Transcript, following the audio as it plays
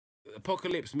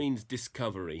Apocalypse means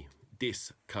discovery,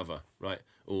 discover, right?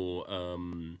 Or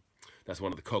that's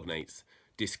one of the cognates.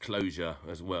 Disclosure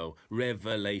as well.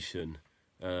 Revelation,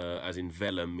 as in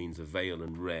velum means a veil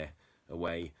and rare,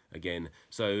 away again.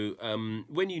 So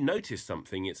when you notice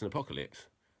something, it's an apocalypse.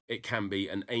 It can be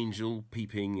an angel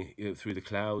peeping through the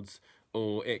clouds,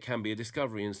 or it can be a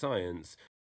discovery in science.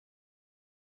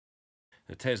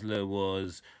 Tesla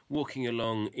was walking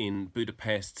along in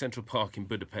Budapest, Central Park in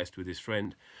Budapest with his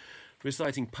friend,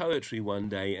 reciting poetry one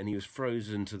day, and he was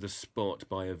frozen to the spot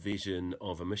by a vision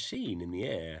of a machine in the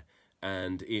air.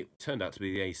 And it turned out to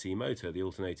be the AC motor, the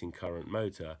alternating current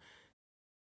motor.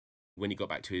 When he got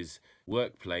back to his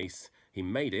workplace, he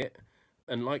made it.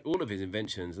 And like all of his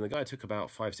inventions, and the guy took about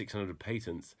 500-600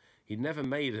 patents, he'd never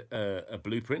made a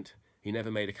blueprint. He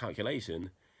never made a calculation.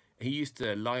 He used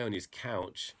to lie on his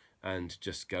couch and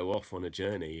just go off on a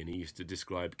journey. And he used to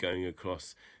describe going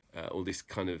across all this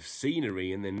kind of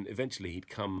scenery. And then eventually he'd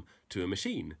come to a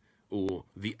machine, or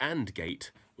the AND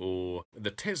gate, or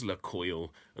the Tesla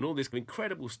coil, and all this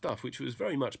incredible stuff, which was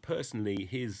very much personally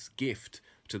his gift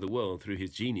to the world through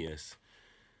his genius.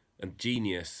 And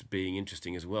genius being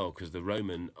interesting as well, because the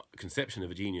Roman conception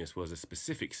of a genius was a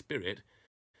specific spirit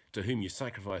to whom you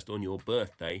sacrificed on your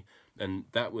birthday, and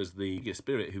that was the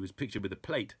spirit who was pictured with a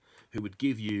plate, who would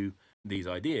give you these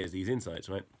ideas, these insights,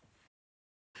 right?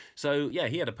 So yeah,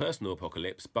 he had a personal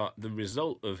apocalypse, but the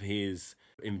result of his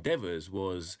endeavours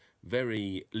was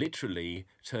very literally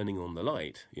turning on the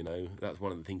light. You know, that's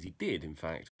one of the things he did, in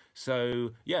fact.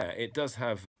 So yeah, it does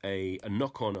have a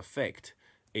knock-on effect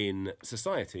in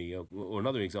society. Or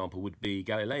another example would be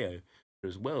Galileo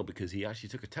as well, because he actually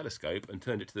took a telescope and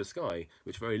turned it to the sky,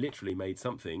 which very literally made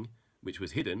something which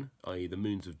was hidden, i.e. the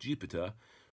moons of Jupiter,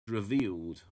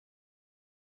 revealed.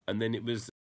 And then it was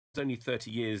only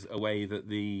 30 years away that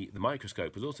the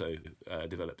microscope was also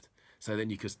developed. So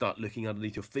then you could start looking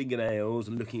underneath your fingernails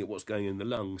and looking at what's going on in the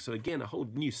lungs. So again, a whole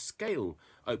new scale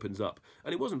opens up.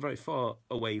 And it wasn't very far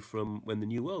away from when the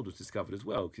New World was discovered as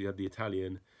well, because you had the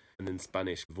Italian and then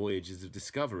Spanish voyages of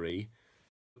discovery.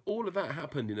 All of that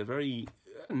happened in a very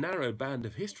narrow band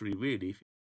of history, really.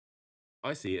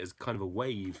 I see it as kind of a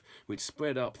wave which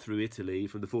spread up through Italy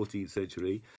from the 14th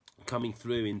century, coming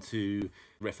through into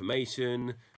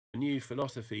Reformation, new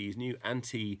philosophies, new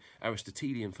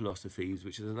anti-Aristotelian philosophies,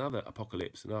 which is another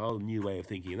apocalypse and a whole new way of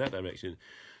thinking in that direction.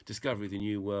 Discovery of the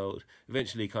New World,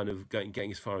 eventually kind of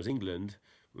getting as far as England.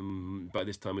 By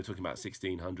this time we're talking about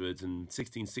 1600s, and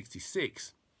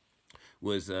 1666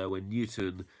 was when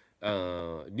Newton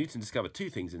discovered two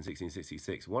things in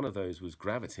 1666. One of those was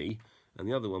gravity, and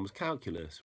the other one was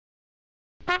calculus.